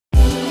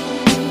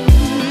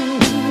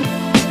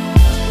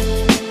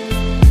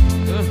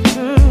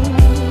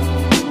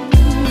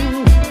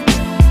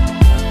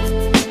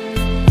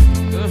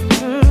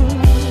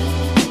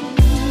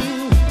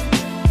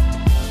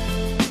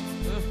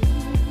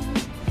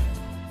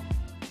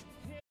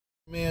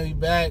Man, we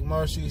back.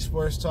 Marshall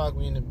Sports Talk.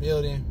 We in the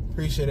building.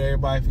 Appreciate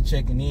everybody for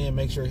checking in.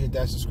 Make sure to hit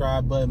that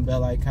subscribe button,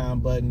 bell icon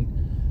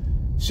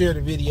button. Share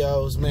the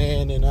videos,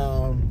 man. And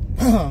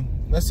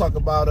let's talk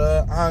about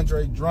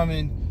Andre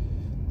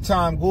Drummond.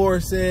 Tom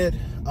Gores said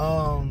if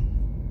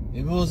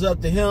it was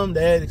up to him,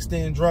 they'd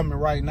extend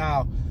Drummond right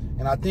now.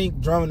 And I think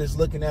Drummond is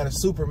looking at a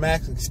super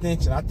max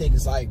extension. I think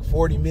it's like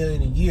 $40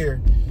 million a year.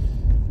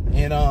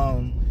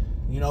 And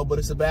you know, but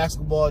it's a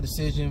basketball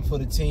decision for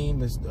the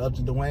team. It's up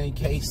to Dwayne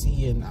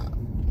Casey and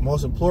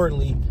most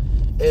importantly,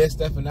 Ed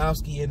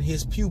Stefanowski and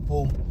his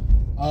pupil,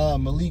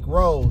 Malik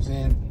Rose.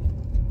 And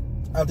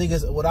I think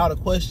it's without a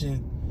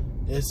question,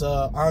 it's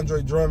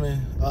Andre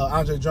Drummond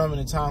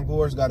and Tom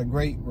Gores got a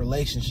great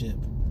relationship.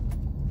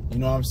 You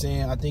know what I'm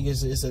saying? I think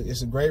it's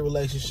a great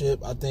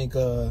relationship. I think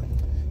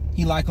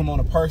he like him on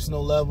a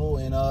personal level,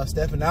 and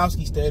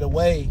Stefanowski stayed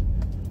away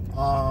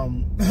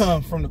from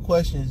the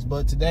questions.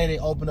 But today they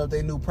opened up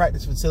their new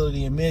practice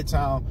facility in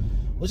Midtown,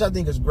 which I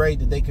think is great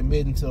that they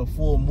committed to a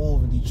full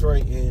move in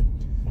Detroit. And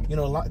you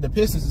know, the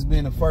Pistons has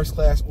been a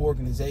first-class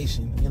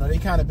organization. You know, they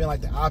kind of been like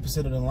the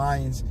opposite of the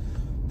Lions.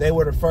 They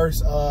were the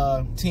first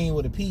team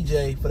with a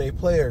PJ for their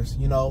players,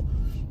 you know.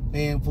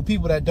 And for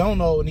people that don't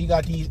know, and you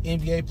got these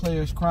NBA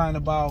players crying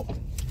about,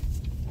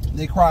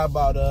 they cry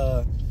about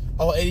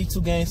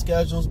 82 game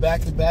schedules,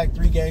 back-to-back,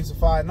 3 games to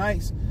 5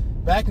 nights.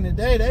 Back in the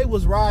day, they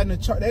was riding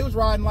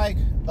like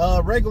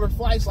regular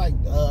flights like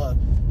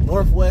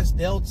Northwest,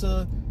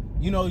 Delta.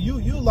 You know,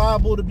 you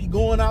liable to be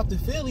going out to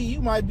Philly.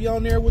 You might be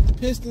on there with the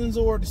Pistons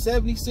or the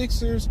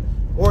 76ers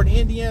or the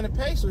Indiana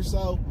Pacers.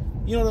 So,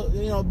 you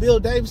know, Bill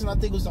Davidson, I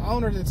think, was the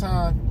owner at the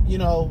time. You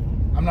know,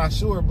 I'm not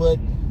sure, but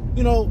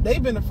you know,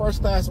 they've been a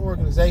first-class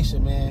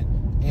organization, man.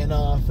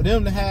 And for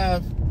them to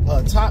have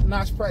a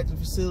top-notch practice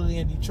facility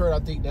in Detroit,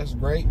 I think that's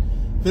great.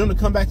 For them to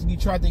come back to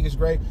Detroit, I think it's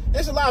great.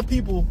 There's a lot of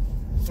people,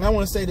 and I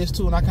want to say this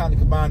too, and I kind of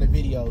combine the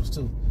videos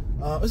too.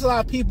 There's a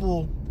lot of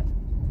people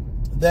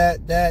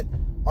that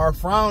are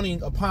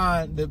frowning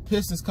upon the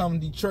Pistons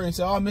coming to Detroit and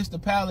say, oh,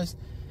 Mr. Palace.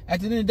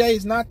 At the end of the day,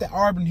 it's not the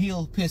Auburn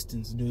Hills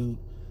Pistons, dude.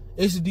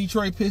 It's the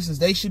Detroit Pistons.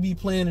 They should be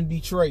playing in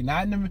Detroit.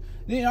 Not in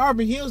the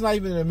Auburn Hills, not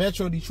even in the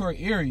Metro Detroit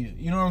area.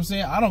 You know what I'm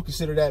saying? I don't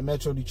consider that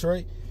Metro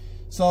Detroit.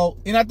 So,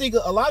 and I think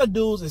a lot of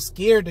dudes are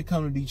scared to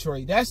come to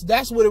Detroit.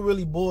 That's what it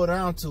really boiled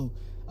down to.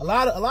 A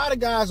lot of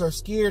guys are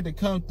scared to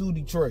come through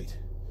Detroit.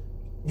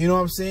 You know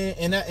what I'm saying?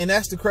 And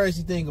that's the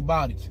crazy thing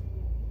about it.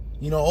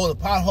 You know, oh, the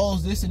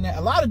potholes, this and that.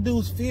 A lot of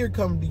dudes fear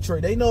coming to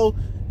Detroit. They know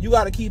you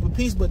got to keep a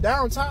peace, but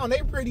downtown,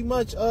 they pretty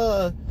much,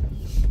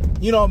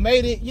 you know,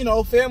 made it, you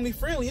know, family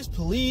friendly. It's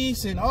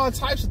police and all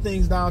types of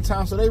things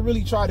downtown. So they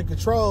really try to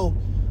control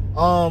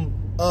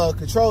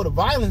the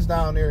violence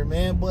down there,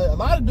 man. But a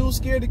lot of dudes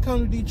scared to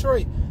come to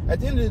Detroit. At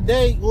the end of the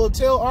day, well,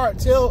 tell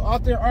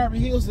out there Auburn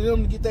Hills to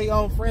them to get their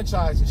own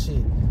franchise and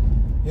shit.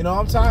 You know,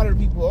 I'm tired of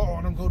people, oh,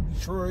 I don't go to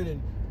Detroit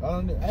and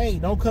hey,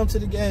 don't come to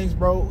the games,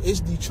 bro.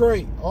 It's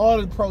Detroit.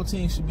 All the pro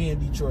teams should be in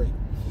Detroit.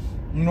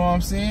 You know what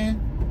I'm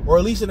saying? Or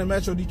at least in the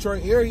Metro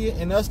Detroit area.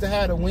 And us to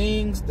have the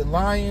Wings, the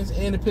Lions,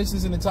 and the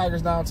Pistons and the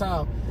Tigers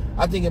downtown,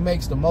 I think it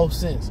makes the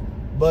most sense.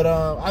 But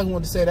I just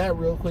wanted to say that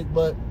real quick.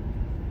 But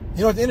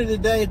you know, at the end of the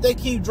day, if they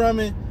keep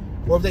Drummond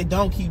or if they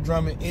don't keep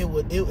Drummond, it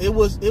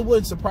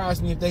wouldn't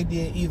surprise me if they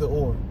did either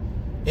or.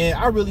 And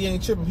I really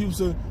ain't tripping. People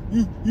say,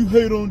 you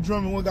hate on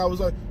Drummond. One guy was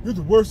like, you're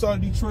the worst out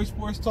of Detroit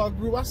Sports Talk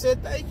group. I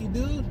said, thank you,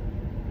 dude.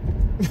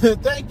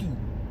 Thank you.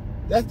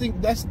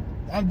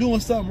 I'm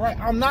doing something right.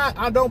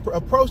 I don't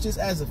approach this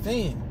as a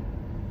fan.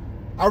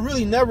 I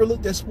really never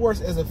looked at sports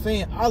as a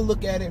fan. I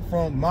look at it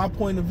from my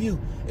point of view.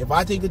 If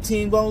I think a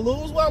team gonna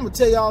lose, well, I'm gonna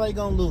tell y'all they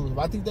gonna lose. If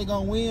I think they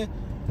gonna win,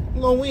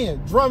 I'm gonna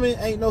win. Drummond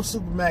ain't no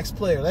Supermax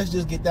player. Let's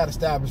just get that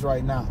established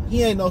right now.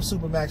 He ain't no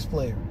Supermax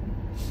player.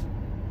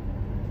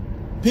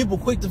 People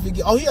quick to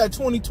forget, oh, he had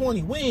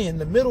 2020 win in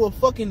the middle of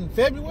fucking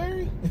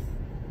February?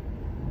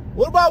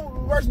 What about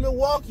versus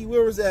Milwaukee?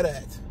 Where was that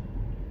at?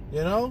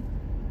 You know?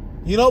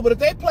 You know, but if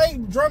they play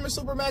Drummond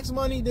Supermax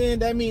money, then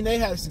that means they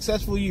had a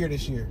successful year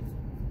this year.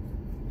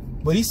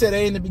 But he said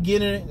they in the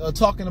beginning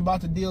talking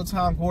about the deal,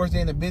 Tom Gores,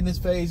 they in the business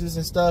phases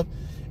and stuff,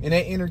 and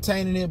they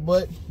entertaining it.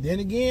 But then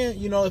again,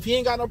 you know, if he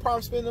ain't got no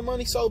problem spending the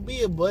money, so be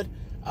it. But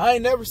I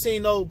ain't never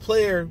seen no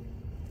player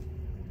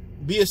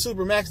be a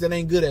Supermax that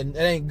ain't good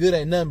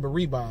at nothing but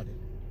rebounding.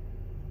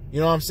 You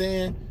know what I'm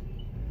saying?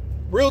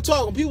 Real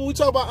talk, when we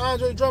talk about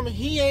Andre Drummond,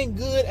 he ain't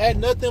good at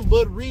nothing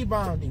but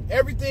rebounding.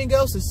 Everything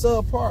else is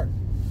subpar.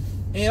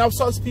 And I was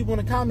talking to people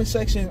in the comment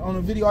section on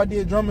a video I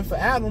did, Drummond for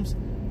Adams.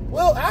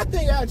 Well, I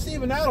think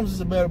Steven Adams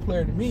is a better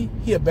player than me.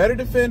 He a better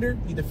defender.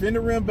 He defend the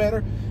rim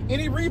better. And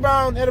he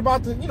rebound at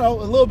about the, you know,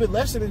 a little bit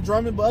lesser than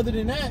Drummond. But other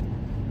than that,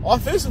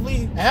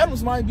 offensively,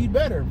 Adams might be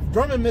better.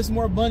 Drummond missed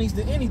more bunnies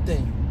than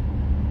anything.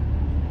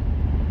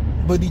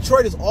 But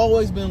Detroit has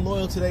always been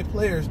loyal to their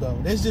players, though.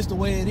 That's just the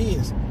way it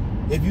is.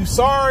 If you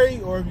sorry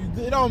or if you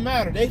good, it don't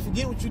matter. They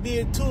forget what you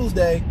did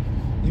Tuesday.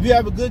 If you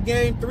have a good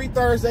game 3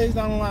 Thursdays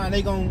down the line,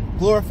 they gonna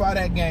glorify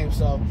that game.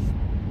 So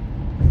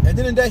at the end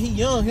of the day, he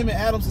young. Him and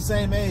Adams the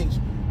same age.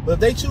 But if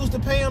they choose to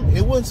pay him,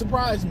 it wouldn't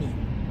surprise me.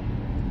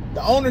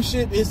 The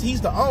ownership is,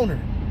 he's the owner.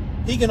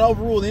 He can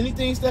overrule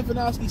anything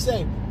Stefanowski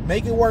say.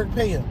 Make it work,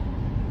 pay him.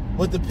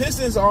 But the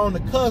Pistons are on the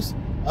cusp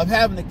of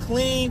having a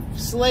clean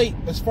slate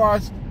as far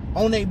as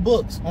on their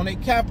books, on their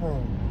cap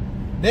room.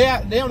 They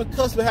on the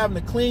cusp of having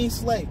a clean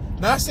slate.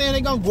 Not saying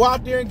they're going to go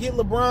out there and get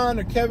LeBron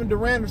or Kevin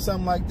Durant or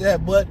something like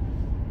that, but,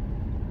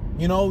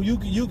 you know, you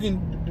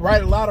can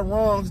right a lot of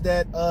wrongs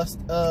that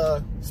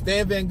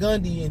Stan Van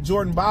Gundy and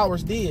Jordan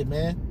Bowers did,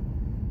 man.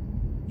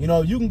 You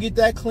know, you can get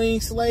that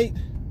clean slate.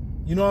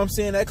 You know what I'm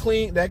saying? That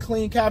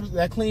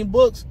clean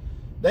books,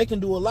 they can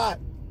do a lot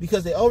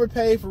because they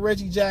overpaid for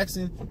Reggie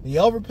Jackson. They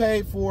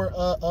overpaid for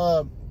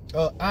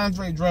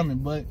Andre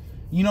Drummond. But,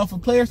 you know, for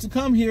players to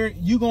come here,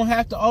 you're going to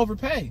have to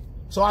overpay.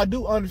 So I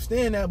do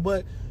understand that,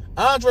 but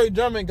Andre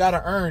Drummond got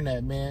to earn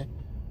that, man.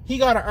 He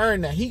got to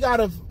earn that. He got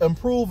to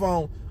improve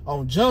on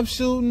jump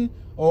shooting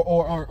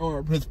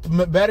or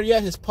better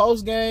yet, his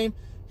post game.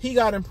 He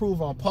got to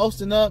improve on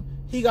posting up.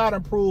 He got to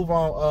improve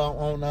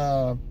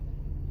on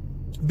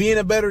being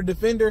a better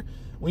defender.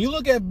 When you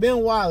look at Ben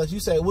Wallace, you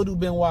say, what do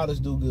Ben Wallace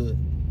do good?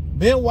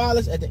 Ben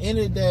Wallace, at the end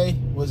of the day,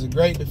 was a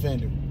great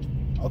defender.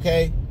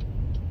 Okay?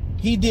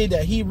 He did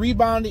that. He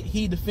rebounded.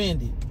 He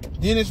defended.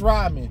 Dennis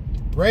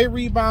Rodman, great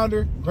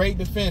rebounder, great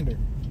defender.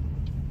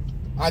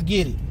 I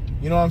get it.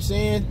 You know what I'm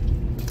saying?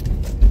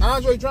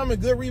 Andre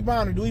Drummond, good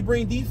rebounder. Do he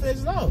bring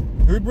defense? No.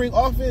 Do he bring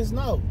offense?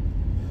 No.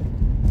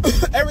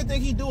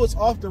 Everything he do is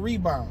off the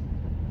rebound,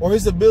 or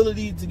his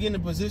ability to get in a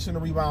position to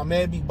rebound.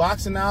 Man, be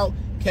boxing out,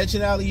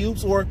 catching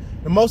alley-oops, or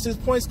the most of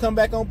his points come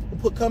in on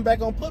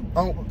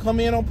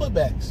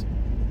putbacks.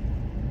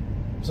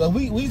 So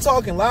we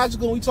talking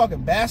logical, we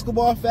talking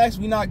basketball facts.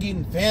 We not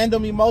getting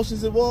fandom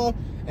emotions involved,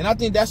 and I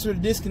think that's where the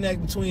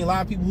disconnect between a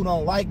lot of people who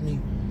don't like me,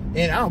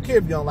 and I don't care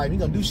if you don't like me,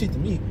 you're gonna do shit to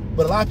me.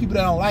 But a lot of people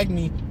that don't like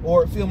me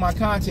or feel my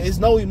content, it's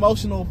no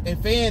emotional and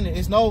fan.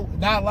 It's not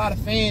a lot of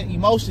fan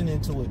emotion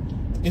into it.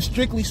 It's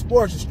strictly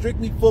sports. It's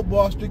strictly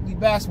football. Strictly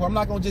basketball. I'm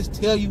not gonna just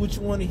tell you what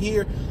you want to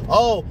hear.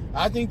 Oh,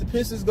 I think the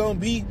Pistons gonna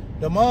beat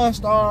the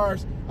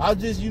Monstars. I'm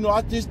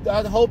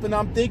hoping,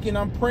 I'm thinking,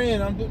 I'm praying.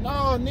 No,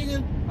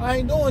 nigga, I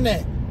ain't doing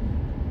that.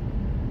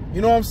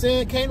 You know what I'm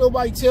saying? Can't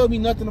nobody tell me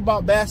nothing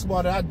about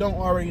basketball that I don't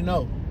already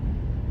know.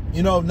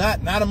 You know,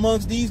 not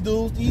amongst these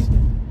dudes.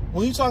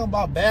 When you talking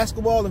about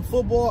basketball and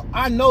football,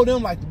 I know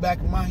them like the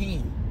back of my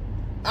hand.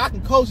 I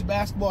can coach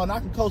basketball and I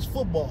can coach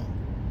football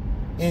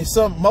in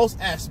most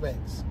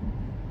aspects.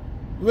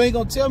 You ain't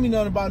gonna tell me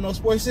nothing about no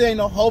sports. It ain't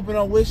no hoping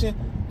or wishing.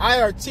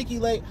 I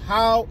articulate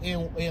how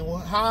and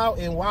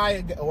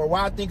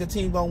why I think a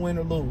team gonna win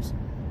or lose.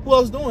 Who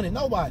else doing it?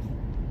 Nobody.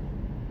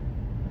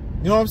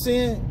 You know what I'm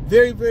saying?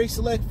 Very, very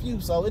select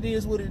few. So it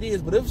is what it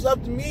is. But if it's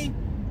up to me,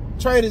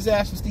 trade his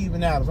ass for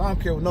Steven Adams. I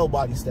don't care what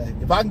nobody say.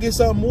 If I can get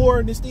something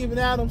more than Steven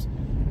Adams,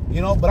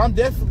 you know, but I'm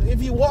definitely,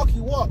 if you walk,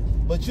 you walk.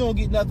 But you don't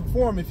get nothing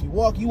for him. If you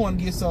walk, you want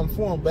to get something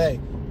for him. But hey,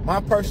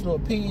 my personal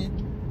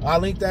opinion, I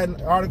linked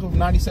that article from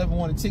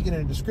 97.1 a ticket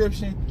in the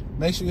description.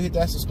 Make sure you hit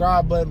that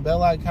subscribe button,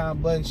 bell icon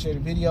button, share the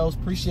videos.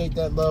 Appreciate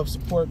that love,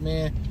 support,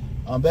 man.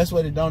 Best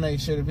way to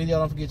donate, share the video.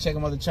 Don't forget to check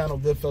out my other channel,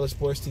 Goodfellas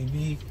Sports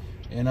TV.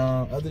 And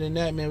other than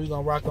that, man, we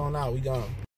going to rock on out. We gone.